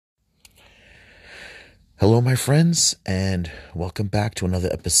Hello, my friends, and welcome back to another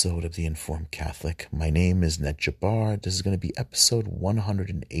episode of The Informed Catholic. My name is Ned Jabbar. This is going to be episode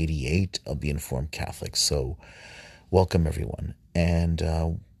 188 of The Informed Catholic. So, welcome, everyone. And,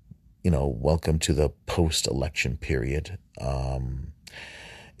 welcome to the post-election period.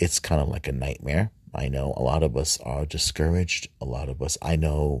 It's kind of like a nightmare. I know a lot of us are discouraged. I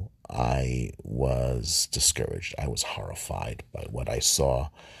know I was discouraged. I was horrified by what I saw.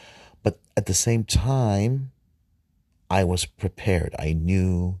 But at the same time, I was prepared. I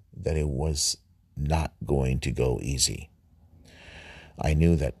knew that it was not going to go easy. I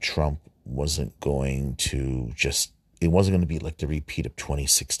knew that Trump wasn't going to it wasn't going to be like the repeat of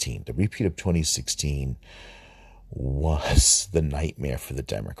 2016. The repeat of 2016 was the nightmare for the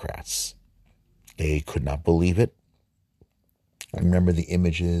Democrats. They could not believe it. I remember the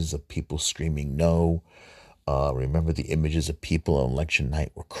images of people screaming no. Remember the images of people on election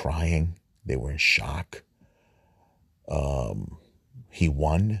night were crying. They were in shock. He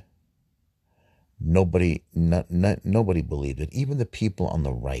won. Nobody believed it. Even the people on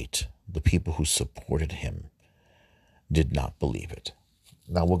the right, the people who supported him, did not believe it.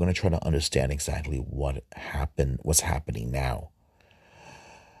 Now we're going to try to understand exactly what happened, what's happening now.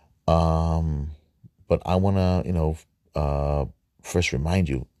 But I want to, first remind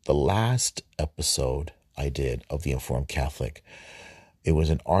you, the last episode I did of The Informed Catholic, it was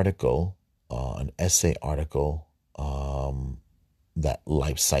an article, an essay article that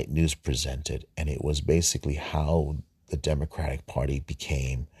LifeSite News presented, and it was basically how the Democratic Party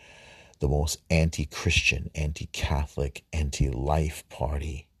became the most anti-Christian, anti-Catholic, anti-life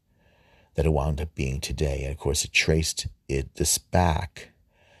party that it wound up being today. And of course, it traced this back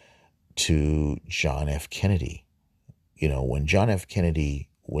to John F. Kennedy. You know, when John F. Kennedy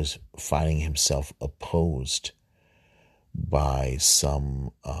was finding himself opposed by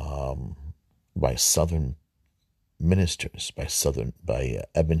some by Southern ministers, by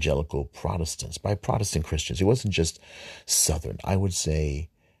evangelical Protestants, by Protestant Christians. It wasn't just Southern. I would say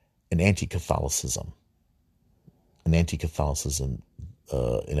an anti-Catholicism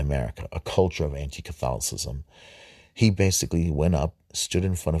in America, a culture of anti-Catholicism. He basically went up, stood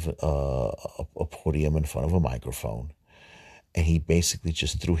in front of a podium in front of a microphone, and he basically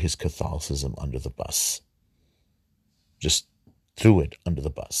just threw his Catholicism under the bus. Just threw it under the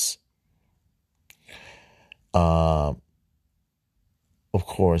bus. Of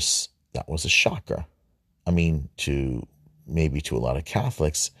course, that was a shocker. I mean, to a lot of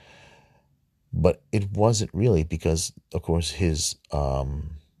Catholics, but it wasn't really, because, of course, the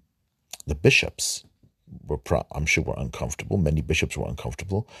bishops I'm sure were uncomfortable. Many bishops were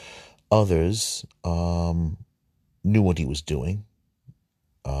uncomfortable. Others knew what he was doing,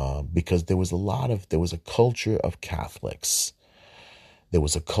 because there was a culture of Catholics. There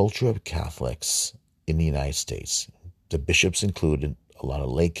was a culture of Catholics in the United States. The bishops included a lot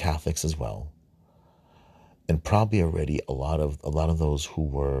of lay Catholics as well, and probably already a lot of those who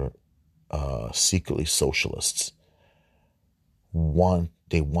were secretly socialists.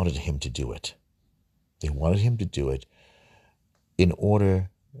 They wanted him to do it. They wanted him to do it in order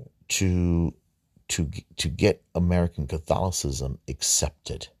to get American Catholicism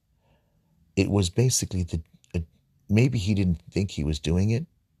accepted. It was basically maybe he didn't think he was doing it,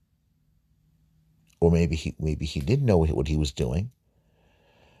 or maybe he didn't know what he was doing.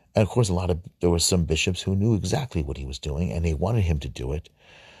 And of course, there were some bishops who knew exactly what he was doing, and they wanted him to do it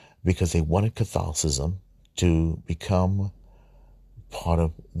because they wanted Catholicism to become part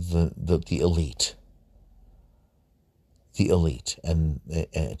of the elite. The elite, and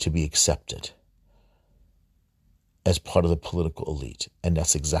to be accepted as part of the political elite. And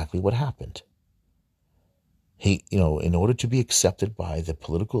that's exactly what happened. In order to be accepted by the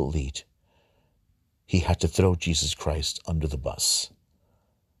political elite, he had to throw Jesus Christ under the bus.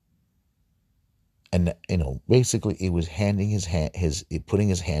 And, basically it was putting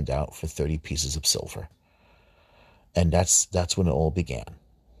his hand out for 30 pieces of silver. And that's when it all began.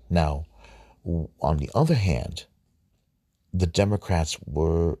 Now, on the other hand, the Democrats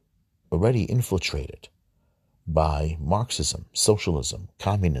were already infiltrated by Marxism, socialism,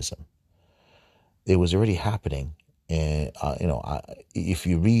 communism. It was already happening. And, if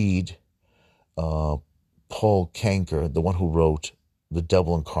you read Paul Kanker, the one who wrote The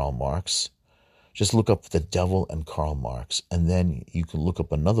Devil and Karl Marx, just look up The Devil and Karl Marx, and then you can look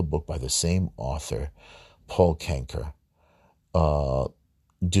up another book by the same author, Paul Kanker,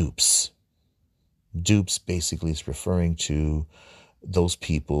 Dupes. Dupes basically is referring to those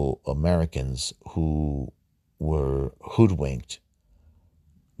people, Americans, who were hoodwinked,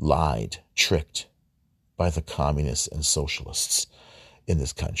 lied, tricked by the communists and socialists in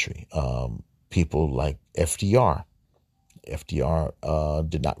this country. people like FDR. FDR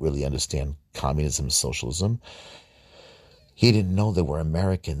did not really understand communism and socialism. He didn't know there were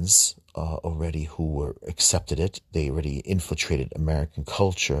Americans already who were accepted it. They already infiltrated American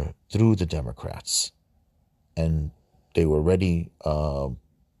culture through the Democrats. And they were already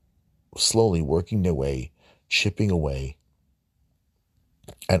slowly working their way, chipping away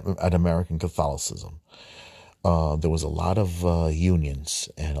at American Catholicism. There was a lot of unions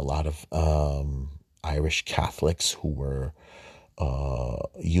and a lot of Irish Catholics who were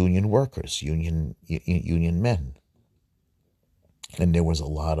union workers, union men. And there was a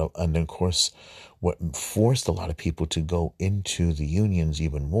lot of, and then of course, what forced a lot of people to go into the unions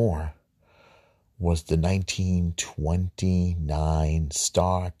even more was the 1929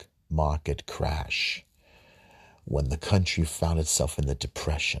 stock market crash, when the country found itself in the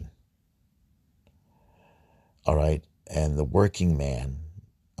Depression. All right. And the working man,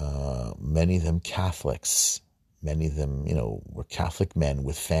 many of them Catholics, many of them, were Catholic men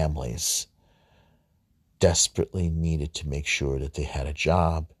with families, desperately needed to make sure that they had a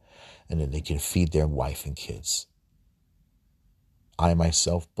job and that they can feed their wife and kids. I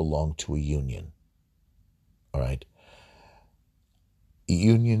myself belong to a union. All right.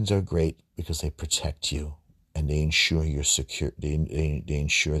 Unions are great because they protect you and they ensure you're secure. They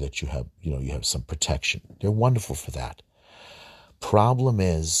ensure that you have some protection. They're wonderful for that. Problem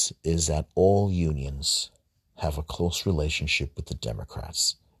is that all unions have a close relationship with the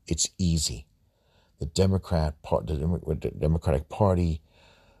Democrats. It's easy. The Democratic Party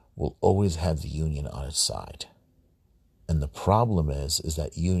will always have the union on its side. And the problem is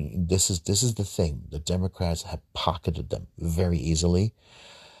that this is the thing. The Democrats have pocketed them very easily,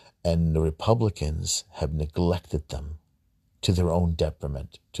 and the Republicans have neglected them to their own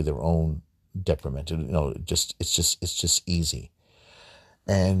detriment. It's just easy.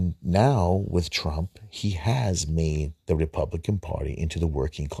 And now with Trump, he has made the Republican Party into the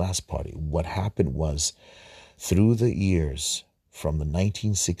working class party. What happened was, through the years from the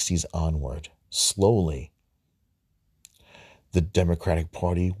 1960s onward, slowly, the Democratic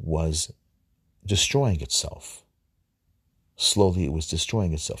Party was destroying itself. Slowly it was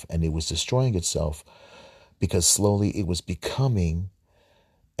destroying itself. And it was destroying itself because slowly it was becoming,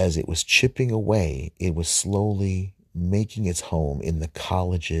 as it was chipping away, it was slowly making its home in the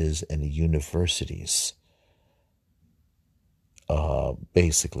colleges and the universities.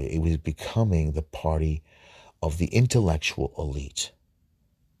 Basically, it was becoming the party of the intellectual elite,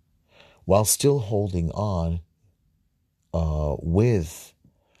 while still holding on with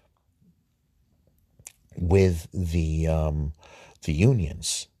the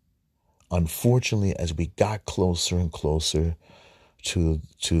unions. Unfortunately, as we got closer and closer to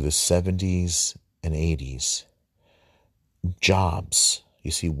the 70s and 80s, jobs. You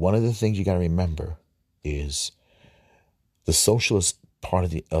see, one of the things you got to remember is the socialist part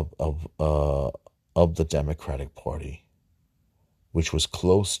of the Democratic Party, which was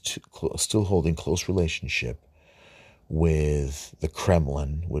still holding close relationship with the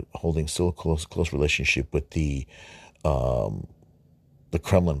Kremlin, holding still a close relationship with the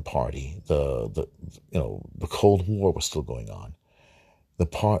Kremlin party. The Cold War was still going on.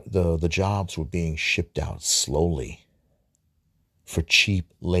 The jobs were being shipped out slowly for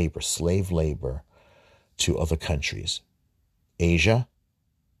cheap labor, slave labor, to other countries. Asia,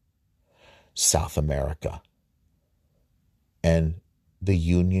 South America. And the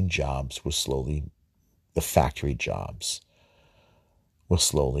union jobs were slowly, the factory jobs were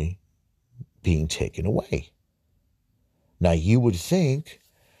slowly being taken away. Now, you would think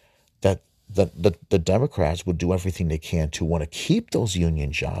that the Democrats would do everything they can to want to keep those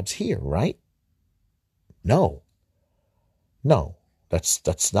union jobs here, right? No,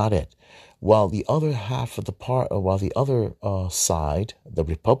 that's not it. While the other half of while the other side, the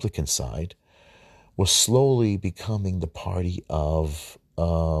Republican side, was slowly becoming the party of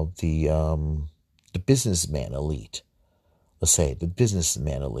the businessman elite. Let's say the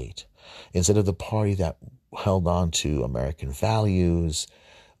businessman elite, instead of the party that held on to American values,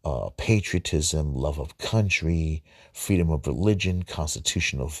 patriotism, love of country, freedom of religion,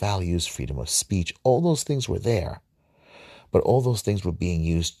 constitutional values, freedom of speech. All those things were there. But all those things were being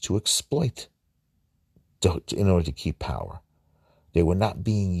used to exploit in order to keep power. They were not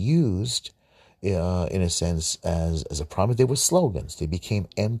being used, in a sense, as a promise. They were slogans. They became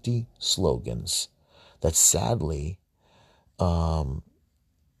empty slogans that sadly, we're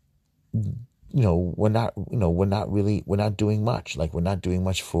not doing much. Like, we're not doing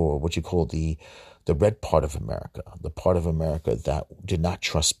much for what you call the red part of America, the part of America that did not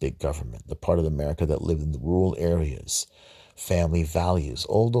trust big government, the part of America that lived in the rural areas, family values,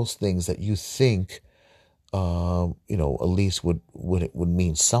 all those things that you think, at least would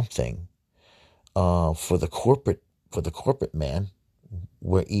mean something for the corporate man.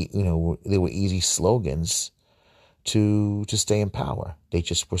 They were easy slogans to stay in power. They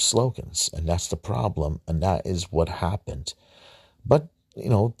just were slogans, and that's the problem, and that is what happened. But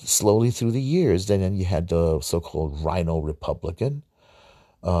slowly through the years, then you had the so-called Rhino Republican.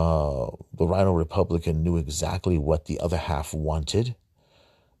 The Rhino Republican knew exactly what the other half wanted,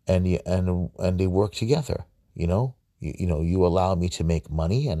 and they worked together. You allow me to make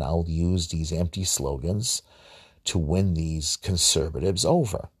money, and I'll use these empty slogans to win these conservatives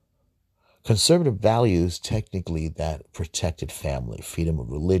over. Conservative values, technically, that protected family, freedom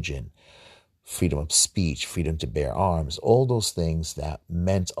of religion, freedom of speech, freedom to bear arms, all those things that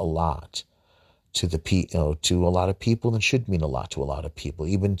meant a lot to to a lot of people, and should mean a lot to a lot of people,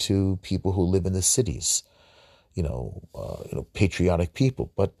 even to people who live in the cities. Patriotic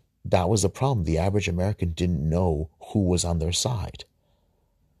people. But that was the problem. The average American didn't know who was on their side.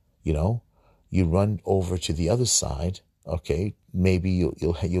 You run over to the other side. Okay, maybe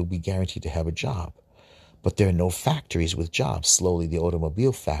you'll be guaranteed to have a job, but there are no factories with jobs. Slowly, the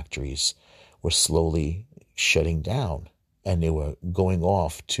automobile factories were slowly shutting down, and they were going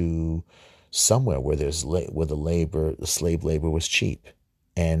off to somewhere where the slave labor was cheap,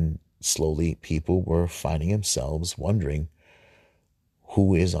 and slowly people were finding themselves wondering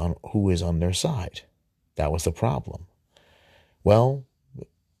who is on their side. That was the problem. Well,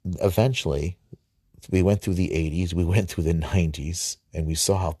 eventually, we went through the 80s, we went through the 90s, and we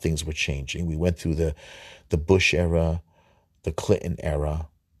saw how things were changing. We went through the Bush era, the Clinton era,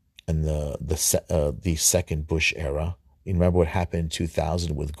 and the second Bush era. You remember what happened in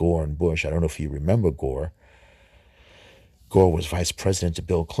 2000 with Gore and Bush? I don't know if you remember Gore. Gore was vice president to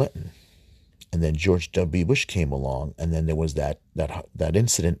Bill Clinton, and then George W. Bush came along, and then there was that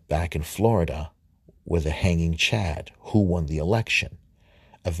incident back in Florida with the hanging Chad, who won the election.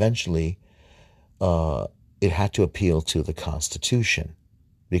 Eventually, it had to appeal to the Constitution,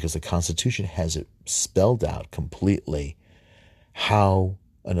 because the Constitution has it spelled out completely how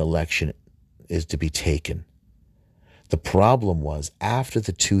an election is to be taken. The problem was after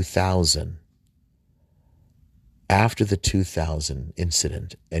the 2000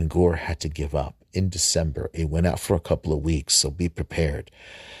 incident, and Gore had to give up in December. It went out for a couple of weeks, so be prepared.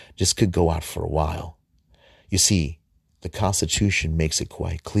 This could go out for a while. You see, the Constitution makes it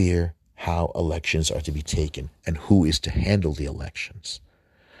quite clear how elections are to be taken and who is to handle the elections.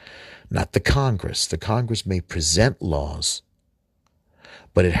 Not the Congress. The Congress may present laws,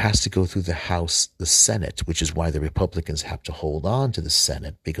 but it has to go through the House, the Senate, which is why the Republicans have to hold on to the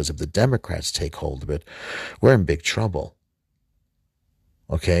Senate, because if the Democrats take hold of it, we're in big trouble.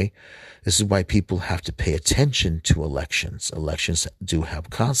 Okay? This is why people have to pay attention to elections. Elections do have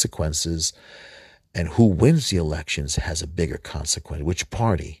consequences, and who wins the elections has a bigger consequence. Which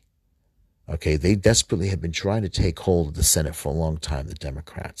party? Okay, they desperately have been trying to take hold of the Senate for a long time, the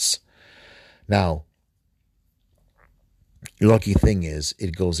Democrats. Now, the lucky thing is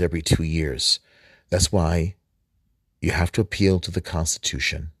it goes every 2 years. That's why you have to appeal to the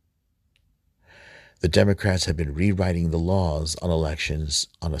Constitution. The Democrats have been rewriting the laws on elections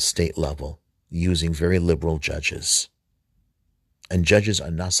on a state level using very liberal judges. And judges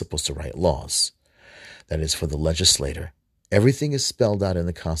are not supposed to write laws. That is for the legislator. Everything is spelled out in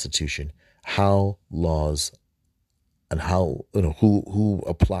the Constitution, how laws and how, who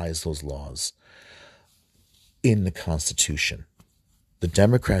applies those laws in the Constitution. The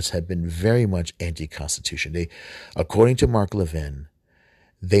Democrats have been very much anti-Constitution. They, according to Mark Levin,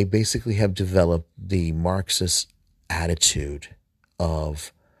 they basically have developed the Marxist attitude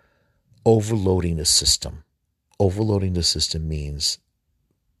of overloading the system. Overloading the system means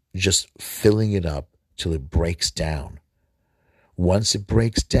just filling it up till it breaks down. Once it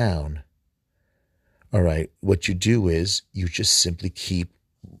breaks down, all right, what you do is you just simply keep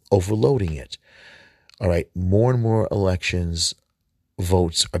overloading it. All right, more and more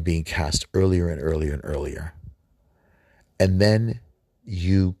votes are being cast earlier and earlier and earlier. And then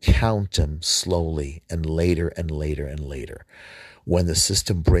you count them slowly and later and later and later. When the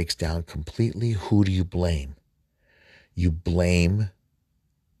system breaks down completely, who do you blame? You blame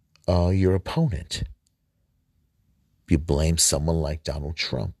your opponent. You blame someone like Donald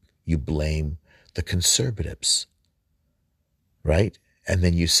Trump. You blame the conservatives, right? And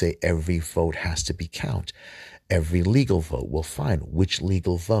then you say every vote has to be counted. Every legal vote. Well, fine. Which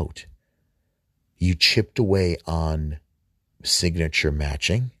legal vote? You chipped away on signature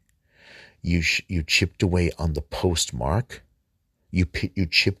matching. You chipped away on the postmark. You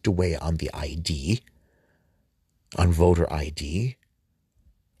chipped away on the ID. on voter ID,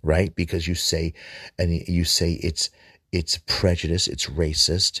 right? Because you say it's prejudice, it's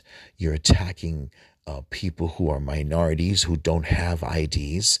racist. You're attacking people who are minorities who don't have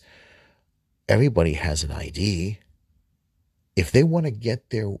IDs. Everybody has an ID. If they want to get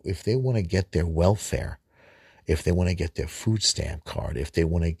their welfare, if they want to get their food stamp card, if they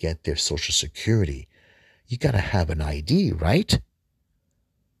want to get their social security, you got to have an ID, right?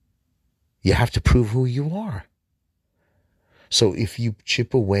 You have to prove who you are. So if you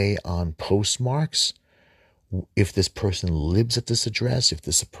chip away on postmarks, if this person lives at this address, if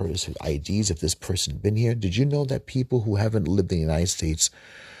this person IDs, if this person been here, did you know that people who haven't lived in the United States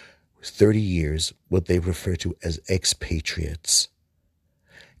 30 years, what they refer to as expatriates,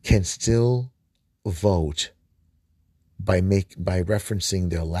 can still vote by referencing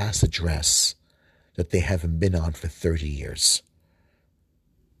their last address that they haven't been on for 30 years.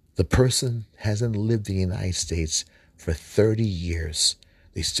 The person hasn't lived in the United States for 30 years.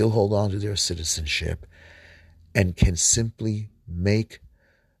 They still hold on to their citizenship and can simply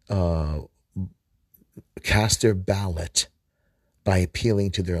cast their ballot by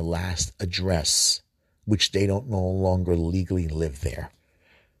appealing to their last address, which they don't no longer legally live there.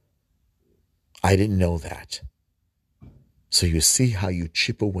 I didn't know that. So you see how you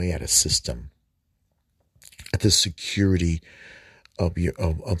chip away at a system, at the security of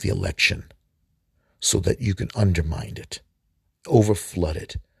the election, so that you can undermine it, overflood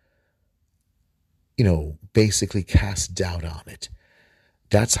it, basically cast doubt on it.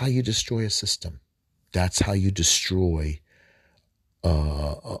 That's how you destroy a system. That's how you destroy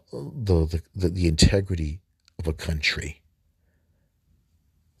the integrity of a country.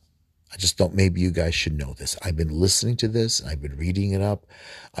 I just thought maybe you guys should know this. I've been listening to this. I've been reading it up.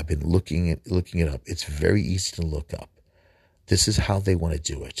 I've been looking it up. It's very easy to look up. This is how they want to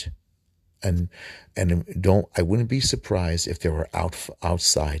do it. And I wouldn't be surprised if there were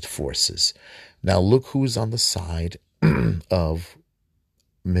outside forces. Now look who's on the side of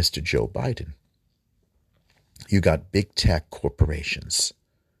Mr. Joe Biden. You got big tech corporations,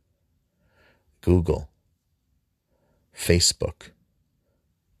 Google, Facebook,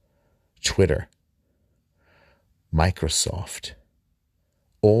 Twitter, Microsoft,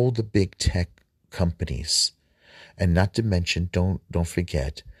 all the big tech companies, and not to mention, don't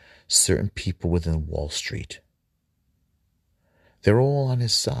forget, certain people within Wall Street. They're all on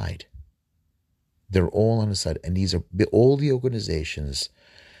his side. They're all on his side. And these are all the organizations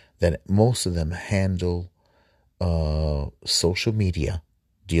that most of them handle social media,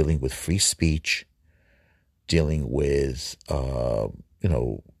 dealing with free speech, dealing with,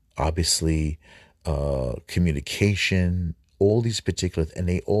 obviously communication, all these particular, and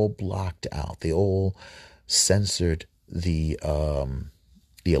they all blocked out. They all censored the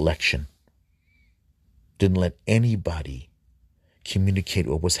election. Didn't let anybody communicate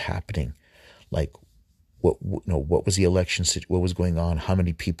what was happening, like what was the election, what was going on, how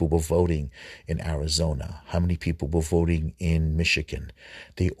many people were voting in Arizona, how many people were voting in Michigan.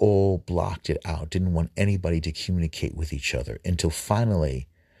 They all blocked it out, didn't want anybody to communicate with each other until finally,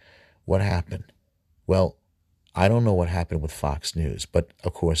 what happened? Well, I don't know what happened with Fox News, but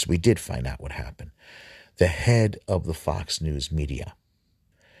of course we did find out what happened. The head of the Fox News media,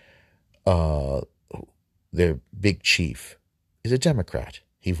 their big chief, is a Democrat.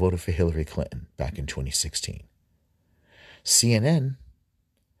 He voted for Hillary Clinton back in 2016. CNN,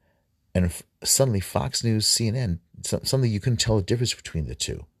 and suddenly Fox News, CNN, suddenly you couldn't tell the difference between the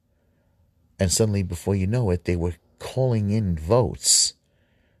two. And suddenly, before you know it, they were calling in votes,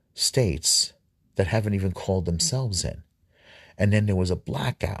 states that haven't even called themselves in. And then there was a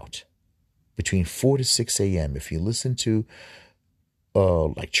blackout between 4 to 6 a.m. If you listen to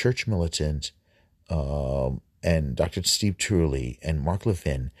like Church Militant, and Dr. Steve Turley and Mark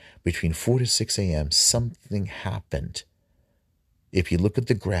Levin, between 4 to 6 a.m., something happened. If you look at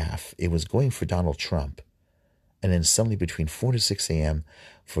the graph, it was going for Donald Trump. And then suddenly between 4 to 6 a.m.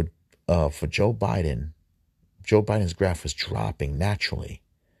 for Joe Biden, Joe Biden's graph was dropping naturally.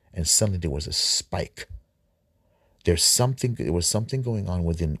 And suddenly there was a spike. There was something going on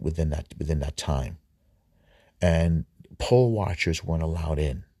within that time. And poll watchers weren't allowed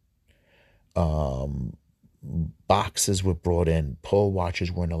in. Boxes were brought in. Poll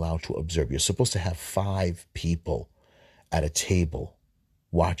watchers weren't allowed to observe. You're supposed to have 5 people at a table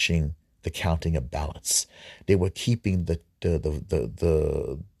watching the counting of ballots. They were keeping the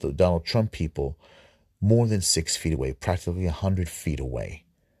Donald Trump people more than 6 feet away, practically 100 feet away.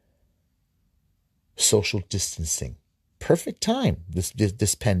 Social distancing. Perfect time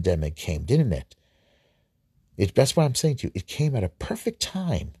this pandemic came, didn't it? That's what I'm saying to you. It came at a perfect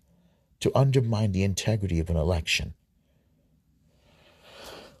time to undermine the integrity of an election.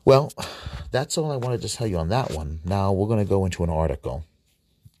 Well, that's all I wanted to tell you on that one. Now we're going to go into an article.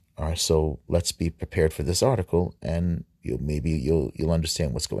 All right, so let's be prepared for this article, and you'll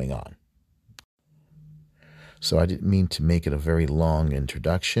understand what's going on. So I didn't mean to make it a very long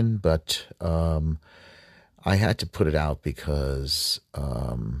introduction, but I had to put it out because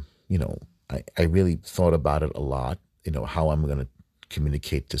I really thought about it a lot. How I'm going to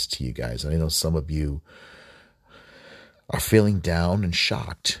communicate this to you guys. And I know some of you are feeling down and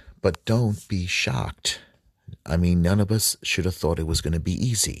shocked, but don't be shocked. I mean, none of us should have thought it was going to be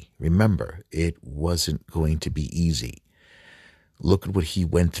easy. Remember, it wasn't going to be easy. Look at what he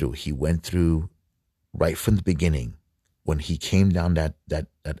went through. He went through right from the beginning. When he came down that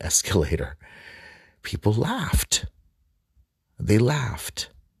escalator, people laughed. They laughed.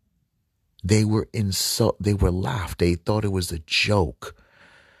 They were laughed. They thought it was a joke.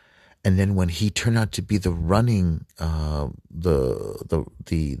 And then when he turned out to be the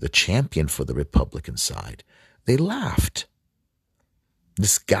champion for the Republican side, they laughed.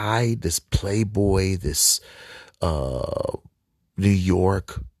 This guy, this playboy, this New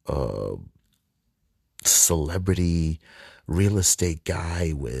York celebrity real estate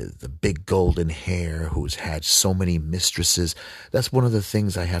guy with the big golden hair who's had so many mistresses. That's one of the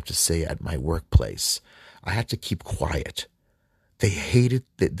things I have to say at my workplace. I have to keep quiet. They hate it.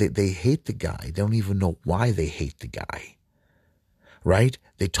 They hate the guy. They don't even know why they hate the guy. Right?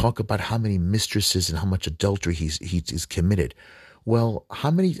 They talk about how many mistresses and how much adultery he's committed. Well,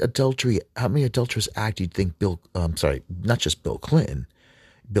 how many adulterous acts do you think not just Bill Clinton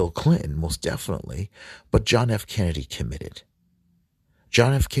most definitely, but John F. Kennedy committed.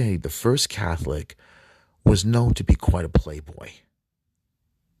 John F. Kennedy, the first Catholic, was known to be quite a playboy.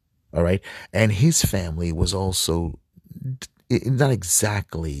 All right? And his family was also not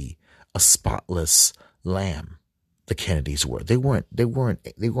exactly a spotless lamb. The Kennedys were. They weren't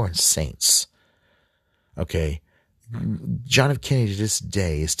saints. Okay? John F. Kennedy to this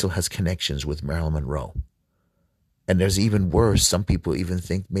day still has connections with Marilyn Monroe. And there's even worse. Some people even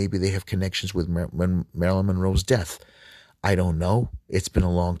think maybe they have connections with Marilyn Monroe's death. I don't know. It's been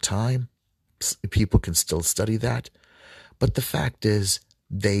a long time. People can still study that. But the fact is,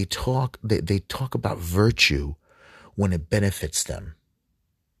 they talk about virtue when it benefits them.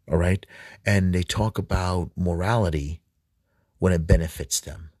 All right? And they talk about morality when it benefits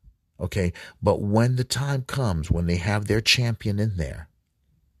them. Okay? But when the time comes, when they have their champion in there,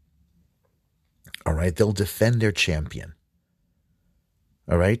 all right, they'll defend their champion.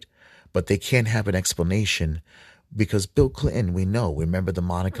 All right? But they can't have an explanation because Bill Clinton, remember the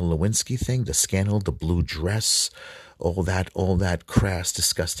Monica Lewinsky thing, the scandal, the blue dress, all that crass,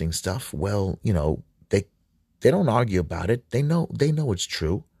 disgusting stuff. Well, they don't argue about it. They know it's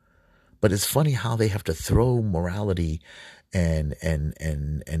true. But it's funny how they have to throw morality and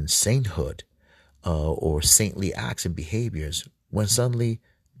sainthood or saintly acts and behaviors when suddenly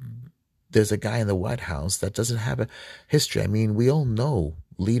there's a guy in the White House that doesn't have a history. I mean, we all know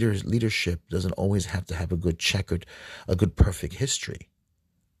leadership doesn't always have to have a good perfect history.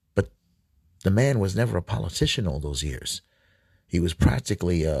 But the man was never a politician all those years. He was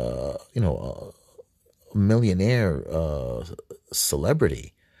practically a millionaire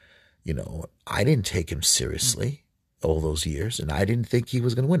celebrity. I didn't take him seriously all those years, and I didn't think he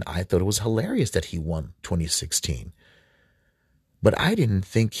was going to win. I thought it was hilarious that he won 2016. But I didn't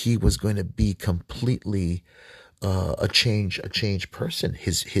think he was going to be completely a changed person,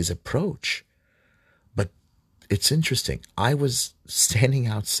 his approach. But it's interesting. I was standing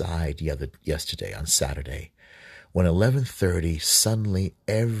outside yesterday on Saturday when 11:30 suddenly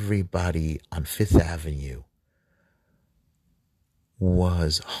everybody on Fifth Avenue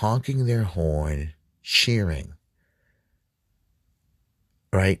was honking their horn, cheering.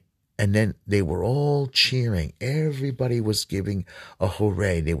 Right? And then they were all cheering. Everybody was giving a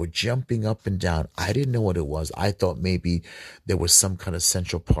hooray. They were jumping up and down. I didn't know what it was. I thought maybe there was some kind of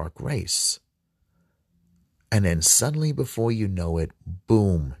Central Park race. And then suddenly, before you know it,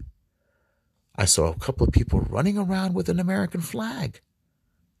 boom, I saw a couple of people running around with an American flag.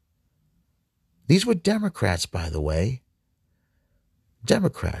 These were Democrats, by the way.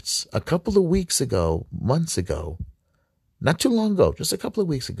 Democrats. A couple of weeks ago, months ago, not too long ago, just a couple of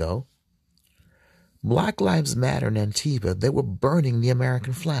weeks ago, Black Lives Matter and Antifa, they were burning the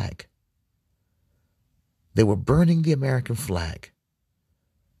American flag. They were burning the American flag.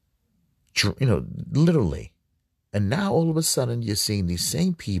 Literally. And now all of a sudden you're seeing these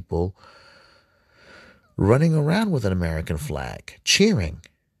same people running around with an American flag, cheering.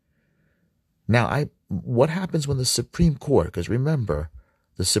 Now, what happens when the Supreme Court, because remember,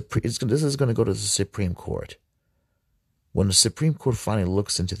 This is going to go to the Supreme Court. When the Supreme Court finally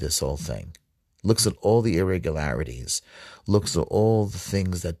looks into this whole thing, looks at all the irregularities, looks at all the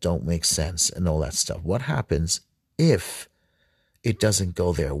things that don't make sense and all that stuff, what happens if it doesn't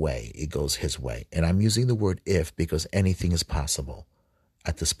go their way? It goes his way. And I'm using the word if because anything is possible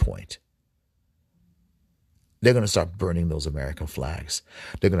at this point. They're going to start burning those American flags.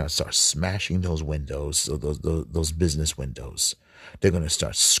 They're going to start smashing those windows, those business windows. They're going to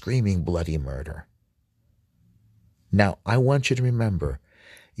start screaming bloody murder. Now, I want you to remember,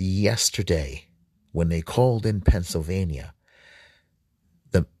 yesterday, when they called in Pennsylvania,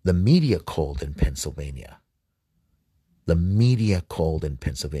 the media called in Pennsylvania. The media called in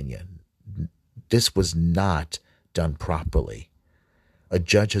Pennsylvania. This was not done properly. A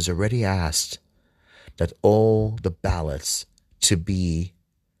judge has already asked that all the ballots to be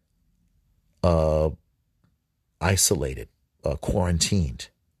isolated, quarantined.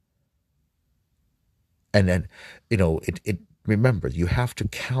 And then, remember, you have to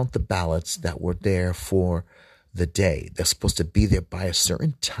count the ballots that were there for the day. They're supposed to be there by a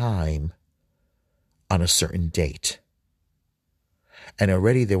certain time on a certain date. And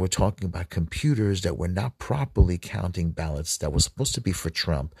already they were talking about computers that were not properly counting ballots that were supposed to be for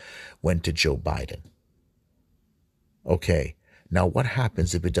Trump went to Joe Biden. Okay, now what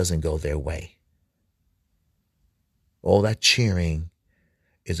happens if it doesn't go their way? All that cheering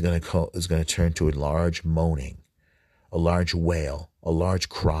is going to turn to a large moaning, a large wail, a large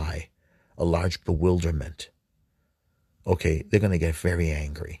cry, a large bewilderment. Okay, they're going to get very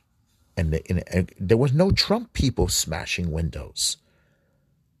angry. And there was no Trump people smashing windows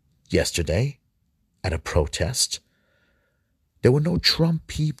yesterday at a protest. There were no Trump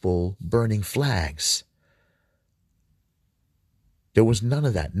people burning flags. There was none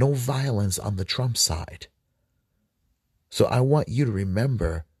of that. No violence on the Trump side. So I want you to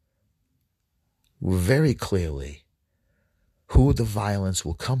remember very clearly who the violence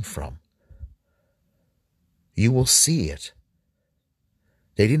will come from. You will see it.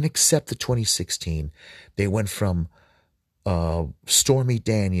 They didn't accept the 2016. They went from Stormy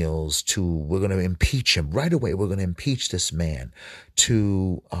Daniels to we're going to impeach him right away. We're going to impeach this man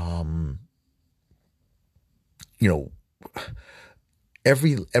to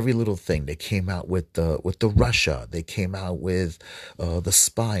every little thing. They came out with the Russia. They came out with the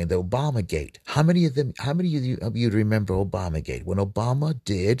spy, the Obamagate. How many of you remember Obamagate when Obama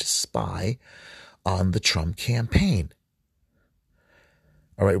did spy on the Trump campaign?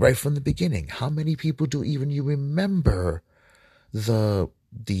 All right, right from the beginning. How many people do even you remember the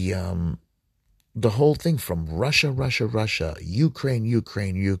whole thing from Russia, Ukraine,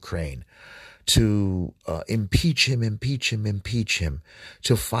 to impeach him,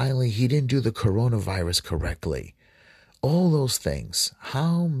 to finally he didn't do the coronavirus correctly. All those things.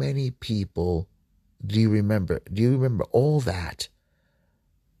 How many people do you remember? Do you remember all that?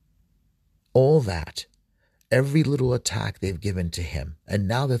 All that. Every little attack they've given to him. And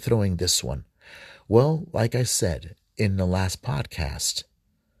now they're throwing this one. Well, like I said in the last podcast,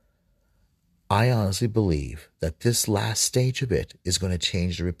 I honestly believe that this last stage of it is going to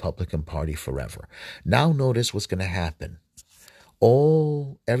change the Republican Party forever. Now notice what's going to happen.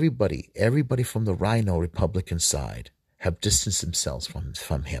 Everybody from the Rhino Republican side have distanced themselves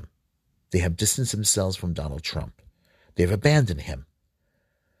from him. They have distanced themselves from Donald Trump. They've abandoned him.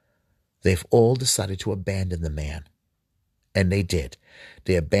 They've all decided to abandon the man. And they did.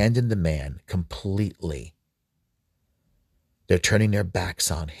 They abandoned the man completely. They're turning their backs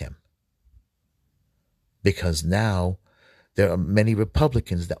on him. Because now there are many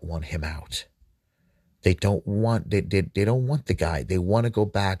Republicans that want him out. They don't want they don't want the guy. They want to go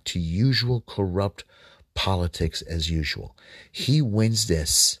back to usual corrupt politics as usual. He wins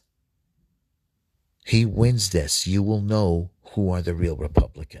this. You will know who are the real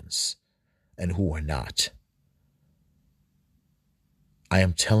Republicans and who are not. I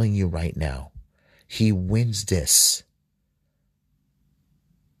am telling you right now, he wins this.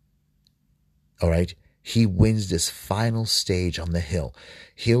 All right? He wins this final stage on the hill.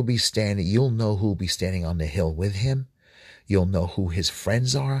 You'll know who'll be standing on the hill with him. You'll know who his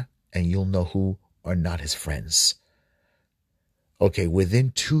friends are, and you'll know who are not his friends. Okay, within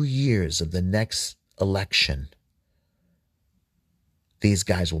 2 years of the next election, these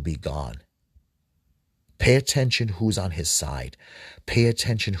guys will be gone. Pay attention who's on his side. Pay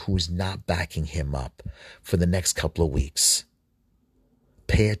attention who's not backing him up for the next couple of weeks.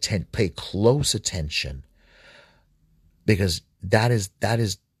 Pay close attention, because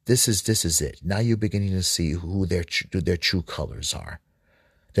this is it. Now you're beginning to see who their true colors are.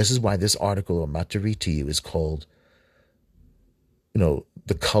 This is why this article I'm about to read to you is called,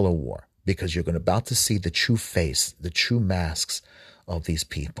 the color war, because you're about to see the true face, the true masks of these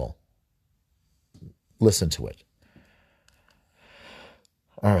people. Listen to it.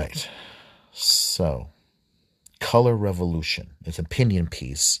 All right. So, color revolution. It's an opinion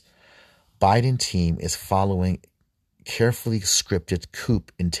piece. Biden team is following carefully scripted coup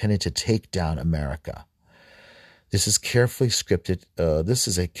intended to take down America. This is a carefully scripted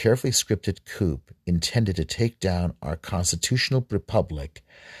coup intended to take down our constitutional republic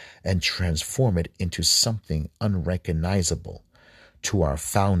and transform it into something unrecognizable to our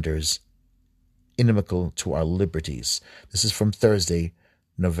founders, inimical to our liberties. This is from Thursday,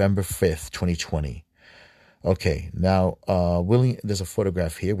 November 5th, 2020. Okay, now, there's a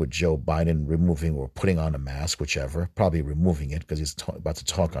photograph here with Joe Biden removing or putting on a mask, whichever, probably removing it because he's about to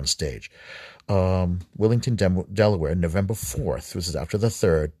talk on stage. Wilmington, Delaware, November 4th, this is after the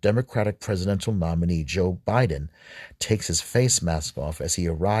 3rd, Democratic presidential nominee Joe Biden takes his face mask off as he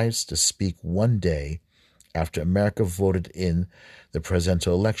arrives to speak one day after America voted in the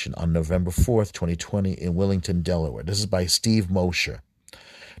presidential election on November 4th, 2020 in Wilmington, Delaware. This is by Steve Mosher.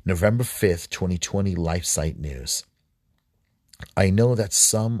 November 5th, 2020, LifeSite News. I know that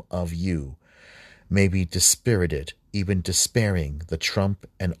some of you may be dispirited, even despairing that Trump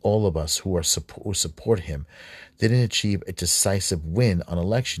and all of us who support him didn't achieve a decisive win on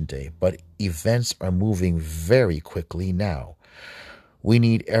Election Day, but events are moving very quickly now. We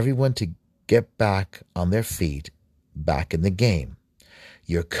need everyone to get back on their feet, back in the game.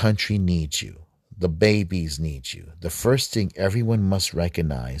 Your country needs you. The babies need you. The first thing everyone must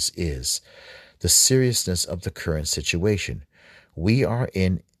recognize is the seriousness of the current situation. We are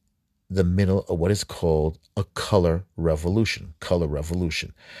in the middle of what is called a color revolution. Color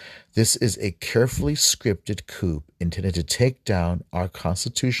revolution. This is a carefully scripted coup intended to take down our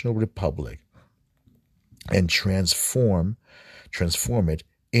constitutional republic and transform it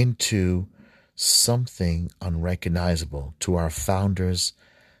into something unrecognizable to our founders,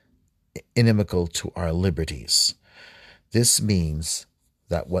 inimical to our liberties. This means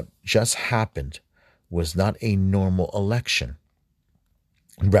that what just happened was not a normal election.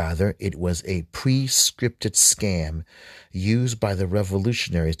 Rather, it was a pre-scripted scam used by the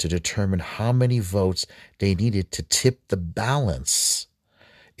revolutionaries to determine how many votes they needed to tip the balance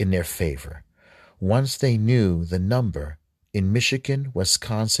in their favor. Once they knew the number, in Michigan,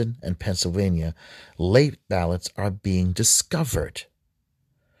 Wisconsin, and Pennsylvania, late ballots are being discovered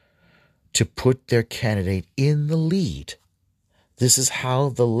to put their candidate in the lead. This is how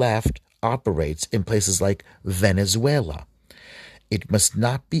the left operates in places like Venezuela. It must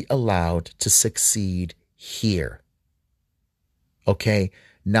not be allowed to succeed here. Okay,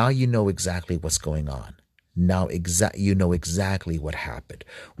 now you know exactly what's going on. Now you know exactly what happened.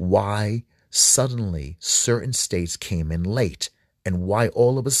 Why suddenly certain states came in late, and why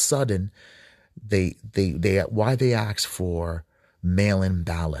all of a sudden why they asked for mail-in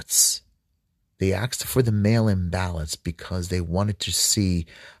ballots. They asked for the mail-in ballots because they wanted to see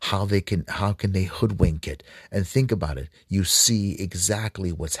how can they hoodwink it. And think about it. You see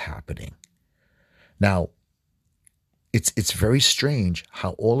exactly what's happening. Now, it's very strange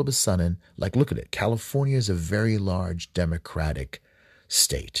how all of a sudden, like, look at it. California is a very large Democratic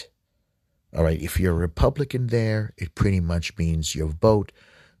state. All right. If you're a Republican there, it pretty much means your vote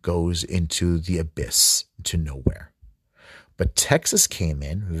goes into the abyss, to nowhere. But Texas came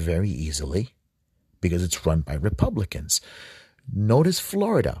in very easily, because it's run by Republicans. Notice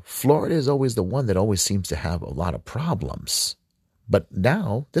Florida. Florida is always the one that always seems to have a lot of problems. But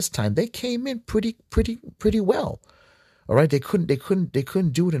now, this time, they came in pretty well. All right, they couldn't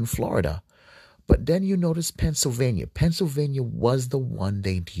do it in Florida. But then you notice Pennsylvania. Pennsylvania was the one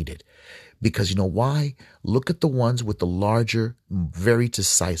they needed. Because you know why? Look at the ones with the larger, very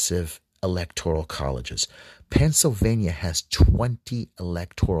decisive electoral colleges. Pennsylvania has 20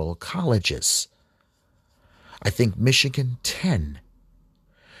 electoral colleges. I think Michigan, 10.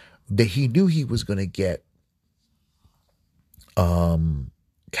 He knew he was going to get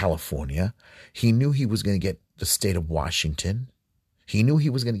California. He knew he was going to get the state of Washington. He knew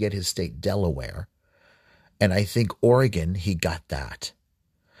he was going to get his state, Delaware. And I think Oregon, he got that.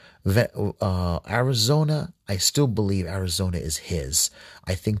 Arizona, I still believe Arizona is his.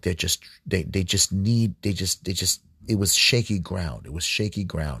 I think it was shaky ground. It was shaky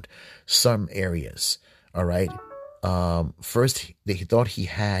ground. Some areas. All right. First, they thought he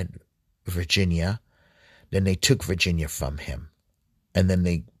had Virginia. Then they took Virginia from him. And then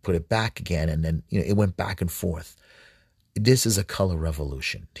they put it back again. And then, it went back and forth. This is a color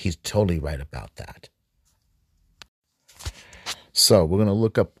revolution. He's totally right about that. So we're going to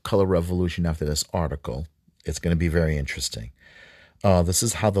look up color revolution after this article. It's going to be very interesting. This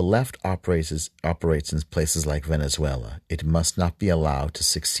is how the left operates in places like Venezuela. It must not be allowed to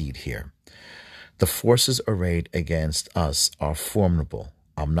succeed here. The forces arrayed against us are formidable.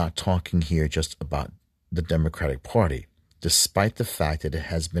 I'm not talking here just about the Democratic Party, despite the fact that it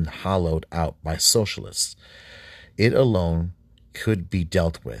has been hollowed out by socialists. It alone could be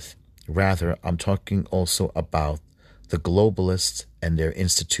dealt with. Rather, I'm talking also about the globalists and their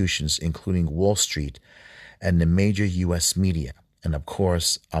institutions, including Wall Street and the major U.S. media. And of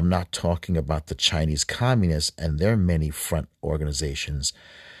course, I'm not talking about the Chinese communists and their many front organizations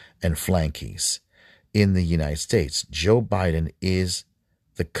and flankies. In the United States, Joe Biden is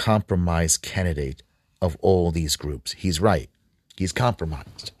the compromised candidate of all these groups. He's right. He's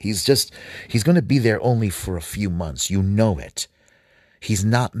compromised. He's going to be there only for a few months. You know it. He's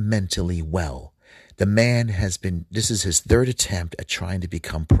not mentally well. The man this is his third attempt at trying to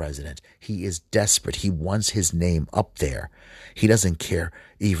become president. He is desperate. He wants his name up there. He doesn't care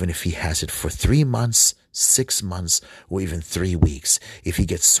even if he has it for 3 months, 6 months, or even 3 weeks. If he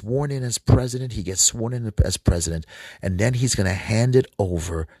gets sworn in as president, he gets sworn in as president, and then he's going to hand it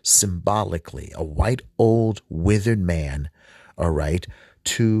over symbolically, a white, old, withered man, all right,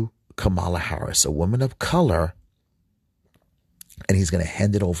 to Kamala Harris, a woman of color, and he's going to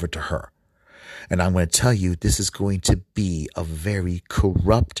hand it over to her. And I'm going to tell you, this is going to be a very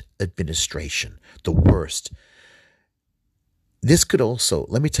corrupt administration, the worst. This could also,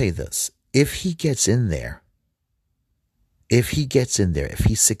 let me tell you this, if he gets in there, if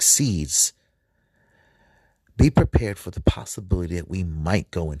he succeeds, be prepared for the possibility that we might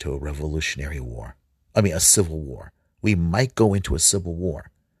go into a revolutionary war. A civil war. We might go into a civil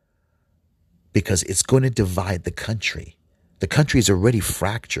war because it's going to divide the country. The country is already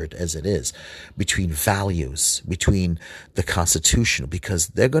fractured as it is between values, between the Constitution, because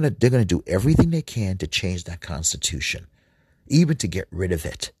they're gonna do everything they can to change that Constitution, even to get rid of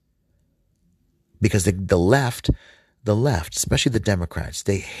it. Because the left, especially the Democrats,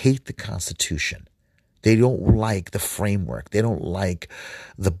 they hate the Constitution. They don't like the framework. They don't like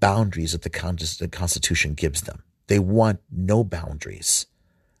the boundaries that the Constitution gives them. They want no boundaries.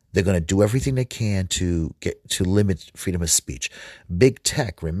 They're going to do everything they can to limit freedom of speech. Big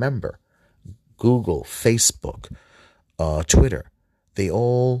tech, remember, Google, Facebook, Twitter, they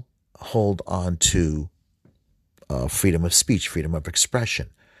all hold on to freedom of speech, freedom of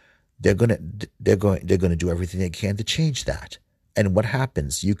expression. They're going to do everything they can to change that. And what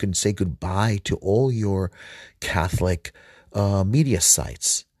happens? You can say goodbye to all your Catholic media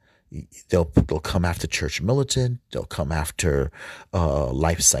sites. They'll come after Church Militant. They'll come after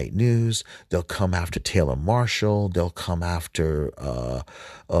LifeSite News. They'll come after Taylor Marshall. They'll come after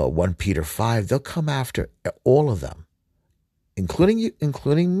 1 Peter 5. They'll come after all of them, including you,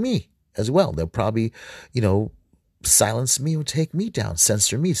 including me as well. They'll probably, silence me or take me down,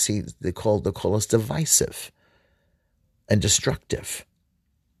 censor me. See, they call us divisive and destructive.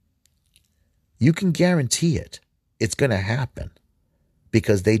 You can guarantee it. It's going to happen.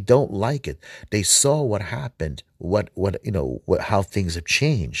 Because they don't like it. They saw what happened, how things have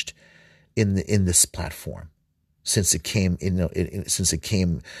changed in this platform since it came,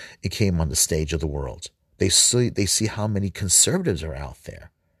 it came on the stage of the world. They see how many conservatives are out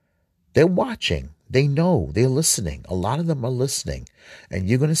there. They're watching. They know. They're listening. A lot of them are listening, and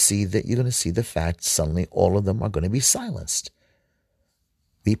you're going to see the fact suddenly all of them are going to be silenced.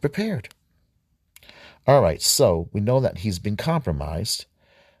 Be prepared. All right, so we know that he's been compromised.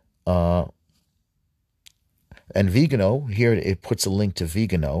 And Vigano, here it puts a link to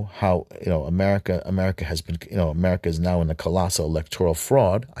Vigano, how, America has been, America is now in a colossal electoral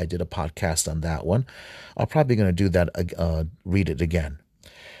fraud. I did a podcast on that one. I'm probably going to do that, read it again.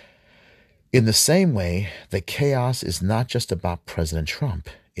 In the same way, the chaos is not just about President Trump.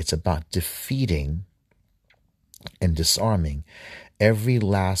 It's about defeating and disarming every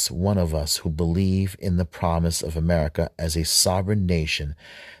last one of us who believe in the promise of America as a sovereign nation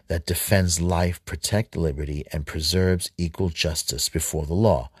that defends life, protects liberty, and preserves equal justice before the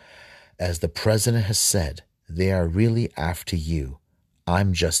law. As the president has said, they are really after you.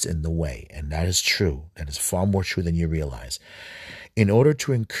 I'm just in the way. And that is true. That is far more true than you realize. In order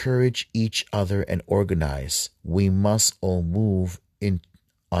to encourage each other and organize, we must all move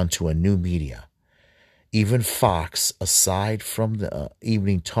onto a new media. Even Fox, aside from the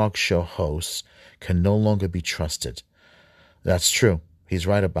evening talk show hosts, can no longer be trusted. That's true. He's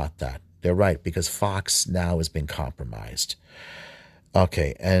right about that. They're right, because Fox now has been compromised.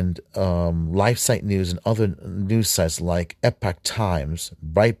 Okay, and LifeSite News and other news sites like Epoch Times,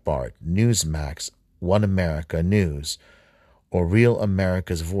 Breitbart, Newsmax, One America News, or Real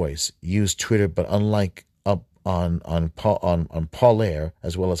America's Voice use Twitter, but unlike on Paulaire,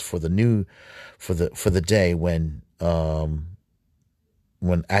 as well as for the new for the day when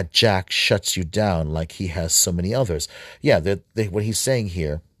at Jack shuts you down like he has so many others. Yeah, what he's saying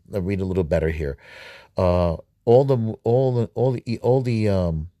here. I'll read a little better here. Uh, all the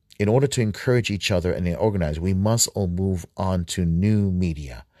In order to encourage each other and organize, we must all move on to new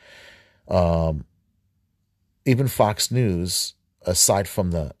media. Um, Even Fox News, aside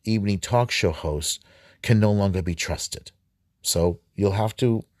from the evening talk show host, can no longer be trusted. So you'll have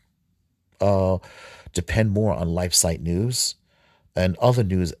to uh, depend more on LifeSite News and other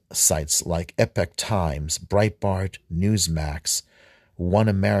news sites like Epoch Times, Breitbart, Newsmax, One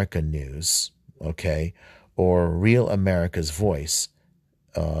America News, okay, or Real America's Voice.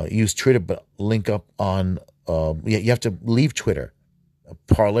 Use Twitter, but link up on. You have to leave Twitter.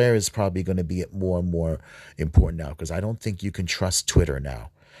 Parler is probably going to be more and more important now because I don't think you can trust Twitter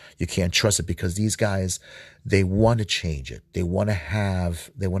now. You can't trust it because these guys, they want to change it. They want to have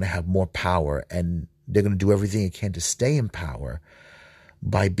more power, and they're going to do everything they can to stay in power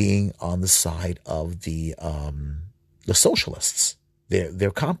by being on the side of the socialists.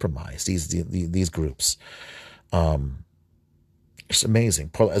 They're compromised. These groups. It's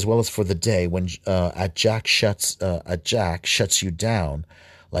amazing, as well as for the day when at Jack shuts you down,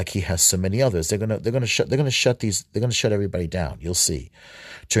 like he has so many others. They're gonna shut everybody down. You'll see.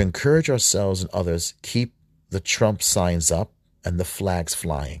 To encourage ourselves and others, keep the Trump signs up and the flags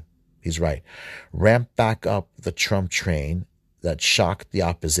flying. He's right. Ramp back up the Trump train that shocked the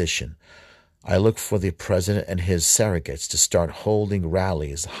opposition. I look for the president and his surrogates to start holding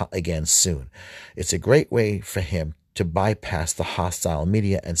rallies again soon. It's a great way for him to bypass the hostile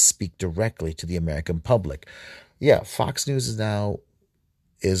media and speak directly to the American public. Yeah, Fox News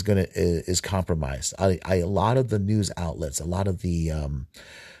is compromised. A lot of the news outlets, a lot of the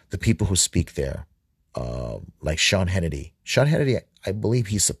people who speak there, like Sean Hannity. Sean Hannity, I believe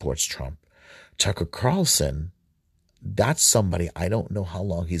he supports Trump. Tucker Carlson, that's somebody I don't know how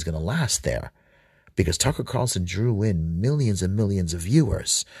long he's going to last there, because Tucker Carlson drew in millions and millions of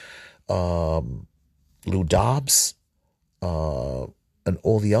viewers. Lou Dobbs, and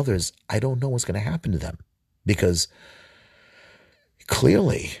all the others, I don't know what's going to happen to them, because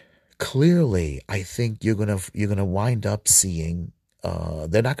clearly, I think you're gonna wind up seeing.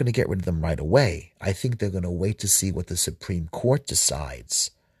 They're not going to get rid of them right away. I think they're going to wait to see what the Supreme Court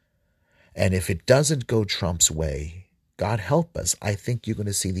decides, and if it doesn't go Trump's way, God help us, I think you're going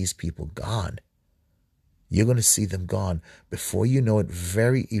to see these people gone. You're going to see them gone before you know it,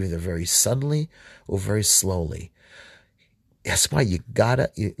 either very suddenly or very slowly. That's why you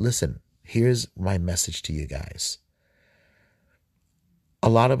gotta listen. Here's my message to you guys. A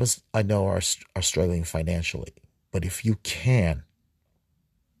lot of us, I know, are struggling financially, but if you can,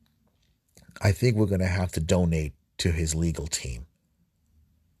 I think we're going to have to donate to his legal team.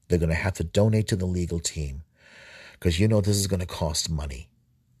 They're going to have to donate to the legal team because this is going to cost money.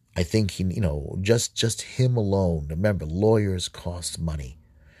 I think just him alone. Remember, lawyers cost money.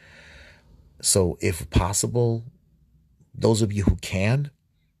 So if possible, those of you who can,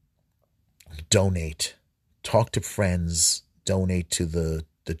 donate. Talk to friends. Donate to the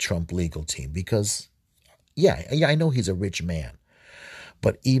Trump legal team, because yeah, I know he's a rich man,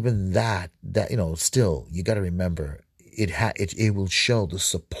 but even that still, you got to remember, it will show the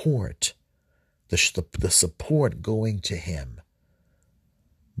support, the support going to him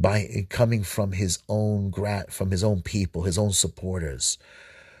by coming from his own people, his own supporters,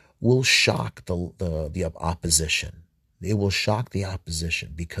 will shock the opposition. It will shock the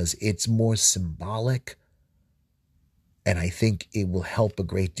opposition because it's more symbolic. And I think it will help a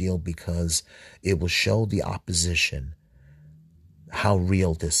great deal because it will show the opposition how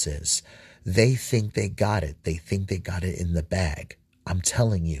real this is. They think they got it. They think they got it in the bag. I'm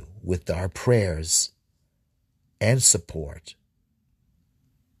telling you, with our prayers and support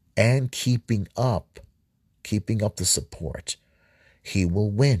and keeping up the support, he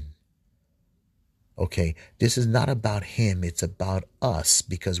will win. Okay, this is not about him. It's about us,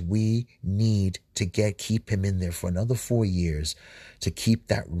 because we need to keep him in there for another 4 years to keep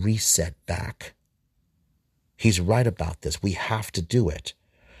that reset back. He's right about this. We have to do it.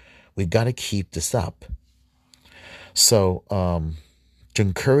 We've got to keep this up. So, to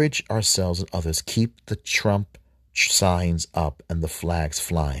encourage ourselves and others, keep the Trump signs up and the flags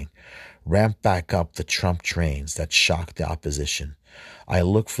flying. Ramp back up the Trump trains that shock the opposition. I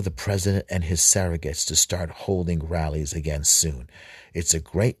look for the president and his surrogates to start holding rallies again soon. It's a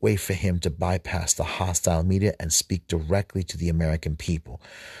great way for him to bypass the hostile media and speak directly to the American people.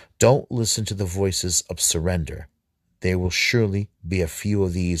 Don't listen to the voices of surrender. There will surely be a few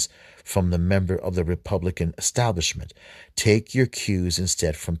of these from the member of the Republican establishment. Take your cues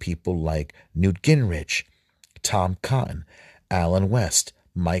instead from people like Newt Gingrich, Tom Cotton, Alan West,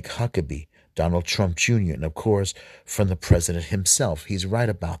 Mike Huckabee, Donald Trump Jr., and of course from the president himself. He's right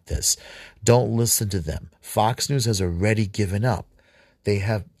about this. Don't listen to them. Fox News has already given up. They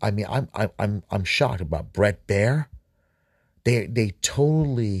have. I mean, I'm shocked about Brett Baer. They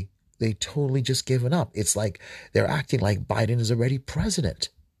totally just given up. It's like they're acting like Biden is already president.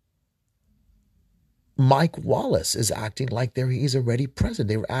 Mike Wallace is acting like he's already president.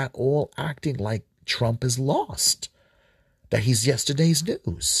 They were all acting like Trump is lost, that he's yesterday's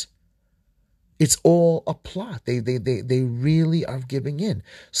news. It's all a plot. They really are giving in.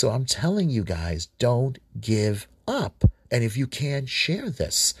 So I'm telling you guys, don't give up. And if you can, share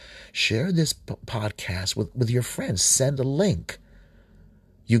this podcast with your friends. Send a link.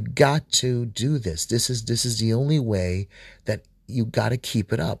 You got to do this. This is the only way that you got to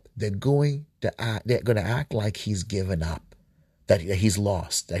keep it up. They're going to act like he's given up, that he's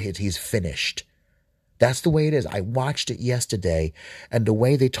lost, that he's finished. That's the way it is. I watched it yesterday, and the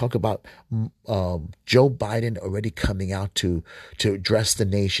way they talk about Joe Biden already coming out to address the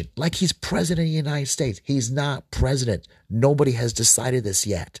nation like he's president of the United States. He's not president. Nobody has decided this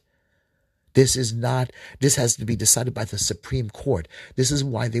yet. This has to be decided by the Supreme Court. This is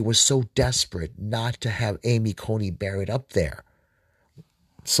why they were so desperate not to have Amy Coney Barrett up there.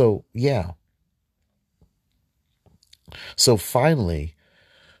 So, yeah. So finally,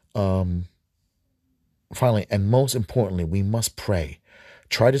 and most importantly, we must pray.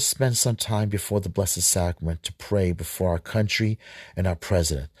 Try to spend some time before the Blessed Sacrament to pray before our country and our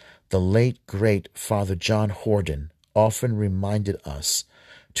president. The late, great Father John Horden often reminded us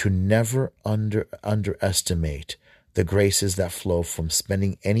to never underestimate the graces that flow from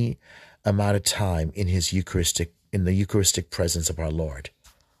spending any amount of time in the Eucharistic presence of our Lord.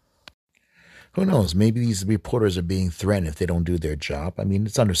 Who knows? Maybe these reporters are being threatened if they don't do their job. I mean,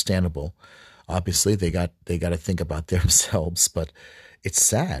 it's understandable. Obviously, they got to think about themselves, but it's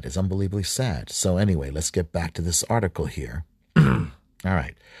sad. It's unbelievably sad. So anyway, let's get back to this article here. All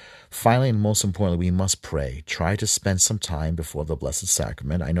right. Finally, and most importantly, we must pray. Try to spend some time before the Blessed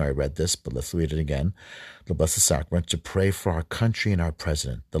Sacrament. I know I read this, but let's read it again. The Blessed Sacrament, to pray for our country and our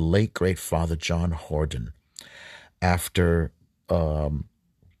president, the late, great Father John Horden. After John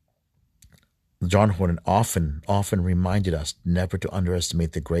Horden often reminded us never to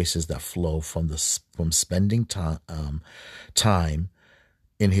underestimate the graces that flow from spending time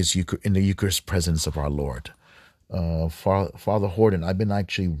in the Eucharist presence of our Lord. Father Horden, I've been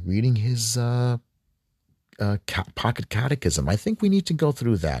actually reading his pocket catechism. I think we need to go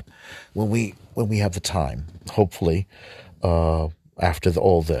through that when we have the time. Hopefully, after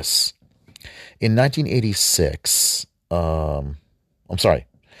all this. In 1986,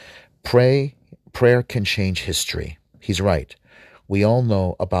 prayer can change history. He's right. We all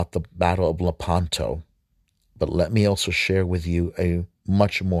know about the Battle of Lepanto, but let me also share with you a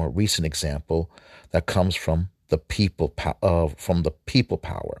much more recent example that comes from the people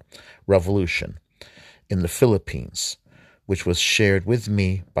power revolution in the Philippines, which was shared with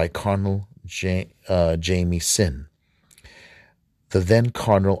me by Cardinal Jamie Sin, the then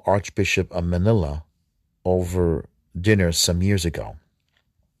Cardinal Archbishop of Manila, over dinner some years ago.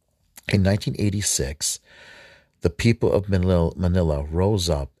 In 1986, the people of Manila rose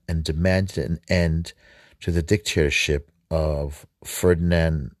up and demanded an end to the dictatorship of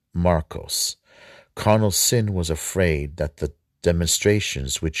Ferdinand Marcos. Cardinal Sin was afraid that the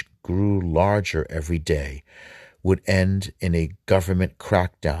demonstrations, which grew larger every day, would end in a government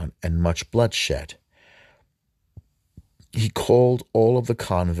crackdown and much bloodshed. He called all of the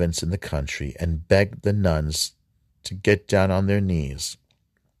convents in the country and begged the nuns to get down on their knees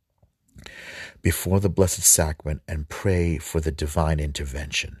before the Blessed Sacrament and pray for the divine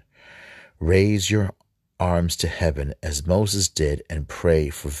intervention. Raise your arms to heaven as Moses did and pray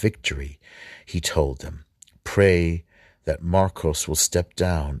for victory, he told them. Pray that Marcos will step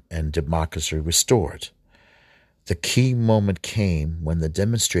down and democracy restored. The key moment came when the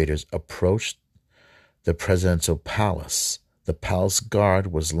demonstrators approached the presidential palace. The palace guard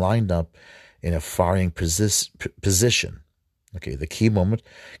was lined up in a firing position. Okay, the key moment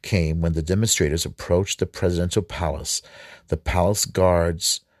came when the demonstrators approached the presidential palace. The palace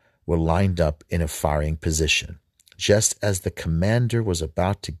guards were lined up in a firing position. Just as the commander was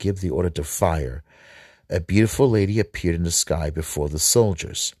about to give the order to fire, a beautiful lady appeared in the sky before the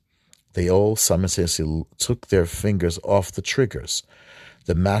soldiers. They all simultaneously took their fingers off the triggers.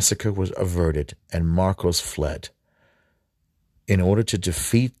 The massacre was averted, and Marcos fled. In order to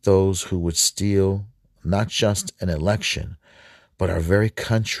defeat those who would steal not just an election, but our very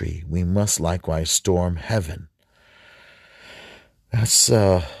country. We must likewise storm heaven. That's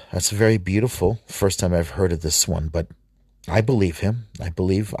very beautiful. First time I've heard of this one, but I believe him. I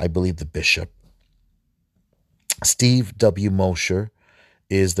believe the bishop. Steve W. Mosher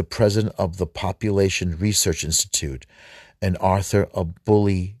is the president of the Population Research Institute and author of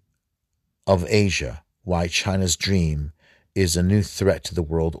Bully of Asia: Why China's Dream is a New Threat to the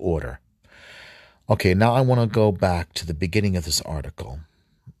World Order. Okay, now I want to go back to the beginning of this article.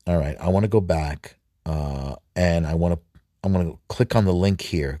 All right, I want to go back and I'm going to click on the link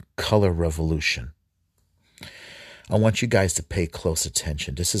here, Color Revolution. I want you guys to pay close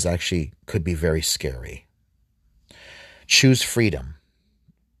attention. This is actually could be very scary. Choose freedom.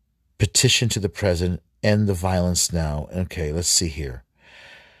 Petition to the president, end the violence now. Okay, let's see here.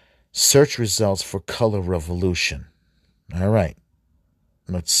 Search results for Color Revolution. All right,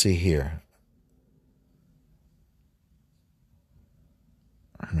 let's see here.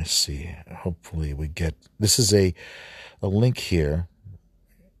 Let me see. Hopefully we get, this is a link here.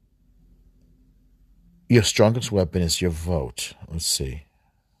 Your strongest weapon is your vote. Let's see.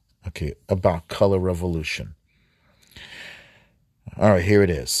 Okay, about Color Revolution. All right, here it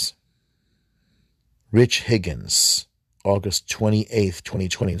is. Rich Higgins, August 28th,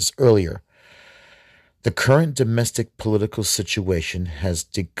 2020. It's earlier. The current domestic political situation has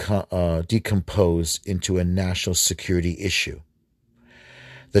decomposed into a national security issue.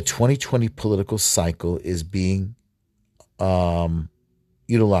 The 2020 political cycle is being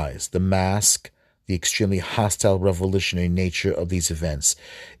utilized. The mask, the extremely hostile revolutionary nature of these events,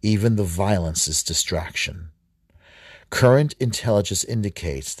 even the violence is distraction. Current intelligence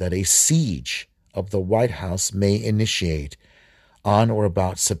indicates that a siege of the White House may initiate on or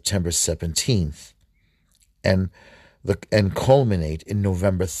about September 17th and culminate in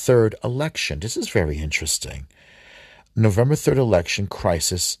November 3rd election. This is very interesting. November 3rd election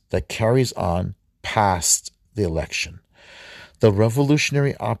crisis that carries on past the election. The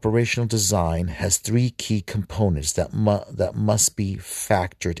revolutionary operational design has three key components that must be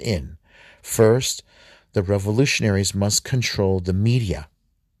factored in. First, the revolutionaries must control the media.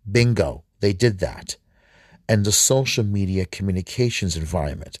 Bingo, they did that. And the social media communications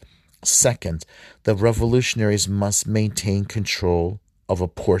environment. Second, the revolutionaries must maintain control of a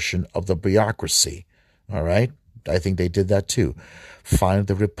portion of the bureaucracy. All right? I think they did that too. Finally,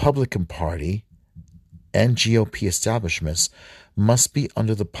 the Republican Party and GOP establishments must be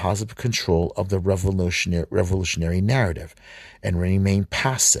under the positive control of the revolutionary narrative and remain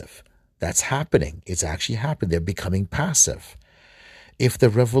passive. That's happening. It's actually happened. They're becoming passive. If the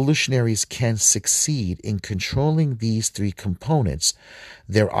revolutionaries can succeed in controlling these three components,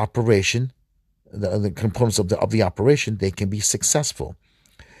 their operation, the components of the operation, they can be successful.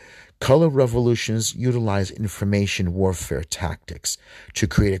 Color revolutions utilize information warfare tactics to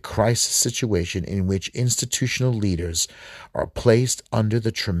create a crisis situation in which institutional leaders are placed under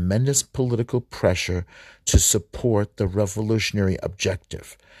the tremendous political pressure to support the revolutionary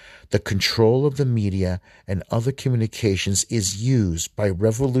objective. The control of the media and other communications is used by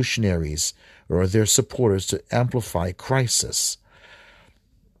revolutionaries or their supporters to amplify crisis.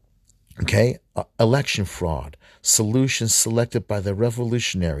 Okay, election fraud. Solutions selected by the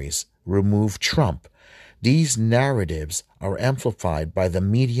revolutionaries: remove Trump. These narratives are amplified by the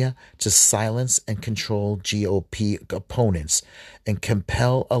media to silence and control GOP opponents and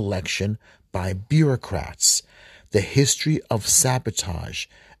compel election by bureaucrats. The history of sabotage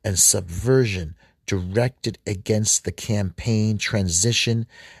and subversion directed against the campaign transition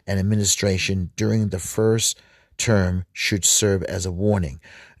and administration during the first term should serve as a warning.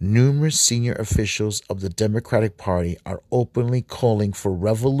 Numerous senior officials of the Democratic Party are openly calling for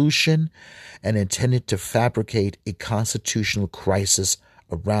revolution and intended to fabricate a constitutional crisis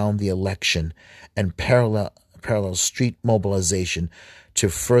around the election and parallel street mobilization to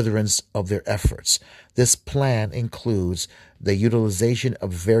furtherance of their efforts. This plan includes the utilization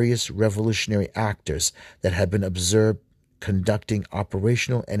of various revolutionary actors that have been observed conducting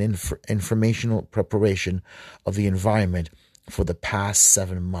operational and informational preparation of the environment for the past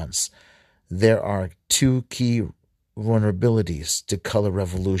 7 months. There are two key vulnerabilities to color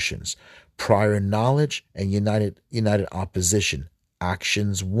revolutions: prior knowledge and united opposition.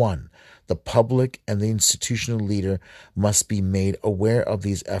 Actions 1. The public and the institutional leader must be made aware of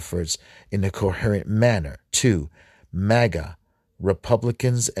these efforts in a coherent manner. 2. MAGA,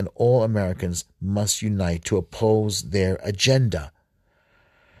 Republicans, and all Americans must unite to oppose their agenda.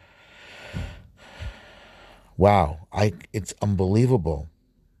 Wow, it's unbelievable.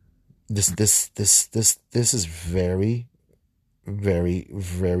 This is very, very,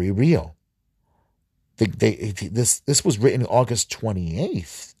 very real. This was written August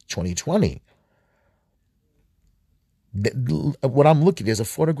 28th, 2020. What I'm looking, there's a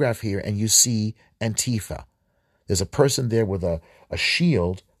photograph here, and you see Antifa. There's a person there with a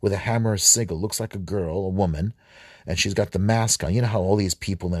shield with a hammer, a sickle. Looks like a girl, a woman, and she's got the mask on. You know how all these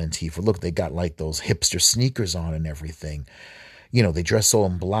people in Antifa look? They got like those hipster sneakers on and everything. You know, they dress all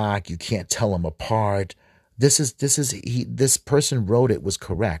in black. You can't tell them apart. This person wrote it was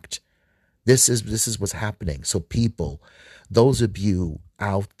correct. This is what's happening. So people, those of you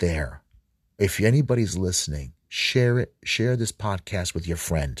out there, if anybody's listening, share it. Share this podcast with your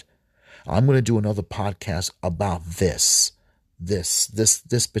friend. I'm going to do another podcast about this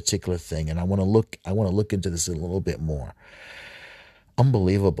particular thing, and I want to look into this a little bit more.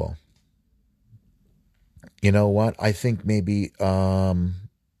 Unbelievable. You know what? I think maybe I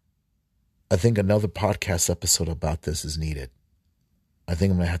think another podcast episode about this is needed. I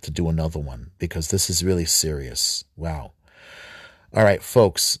think I'm going to have to do another one because this is really serious. Wow. All right,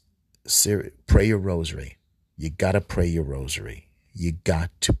 folks, pray your rosary. You got to pray your rosary. You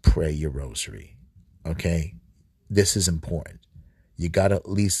got to pray your rosary. Okay? This is important. You got to at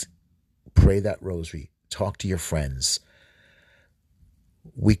least pray that rosary. Talk to your friends.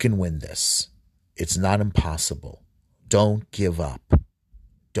 We can win this. It's not impossible. Don't give up.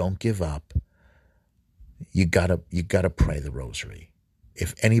 Don't give up. You gotta pray the rosary.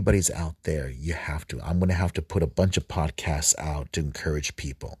 If anybody's out there, you have to. I'm going to have to put a bunch of podcasts out to encourage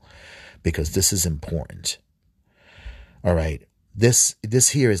people because this is important. All right. This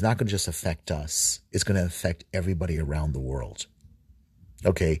here is not going to just affect us. It's going to affect everybody around the world.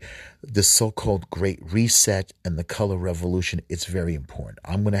 Okay. The so-called Great Reset and the Color Revolution, it's very important.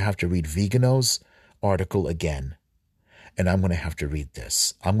 I'm going to have to read Vigano's article again, and I'm going to have to read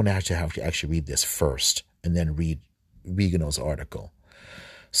this. I'm going to have to actually read this first and then read Vigano's article.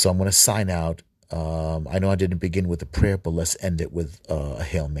 So I'm going to sign out. I know I didn't begin with a prayer, but let's end it with a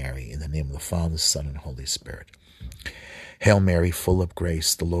Hail Mary in the name of the Father, Son, and Holy Spirit. Hail Mary, full of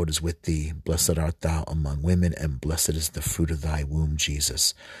grace, the Lord is with thee. Blessed art thou among women, and blessed is the fruit of thy womb,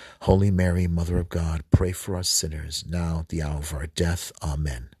 Jesus. Holy Mary, Mother of God, pray for us sinners, now at the hour of our death.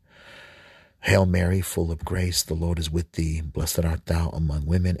 Amen. Hail Mary, full of grace, the Lord is with thee. Blessed art thou among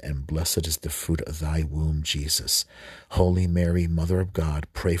women, and blessed is the fruit of thy womb, Jesus. Holy Mary, Mother of God,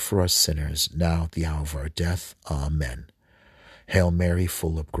 pray for us sinners, now at the hour of our death. Amen. Hail Mary,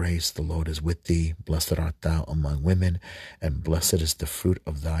 full of grace, the Lord is with thee. Blessed art thou among women, and blessed is the fruit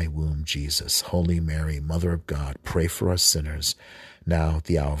of thy womb, Jesus. Holy Mary, Mother of God, pray for us sinners, now at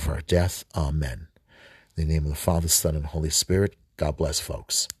the hour of our death. Amen. In the name of the Father, Son, and Holy Spirit, God bless,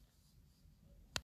 folks.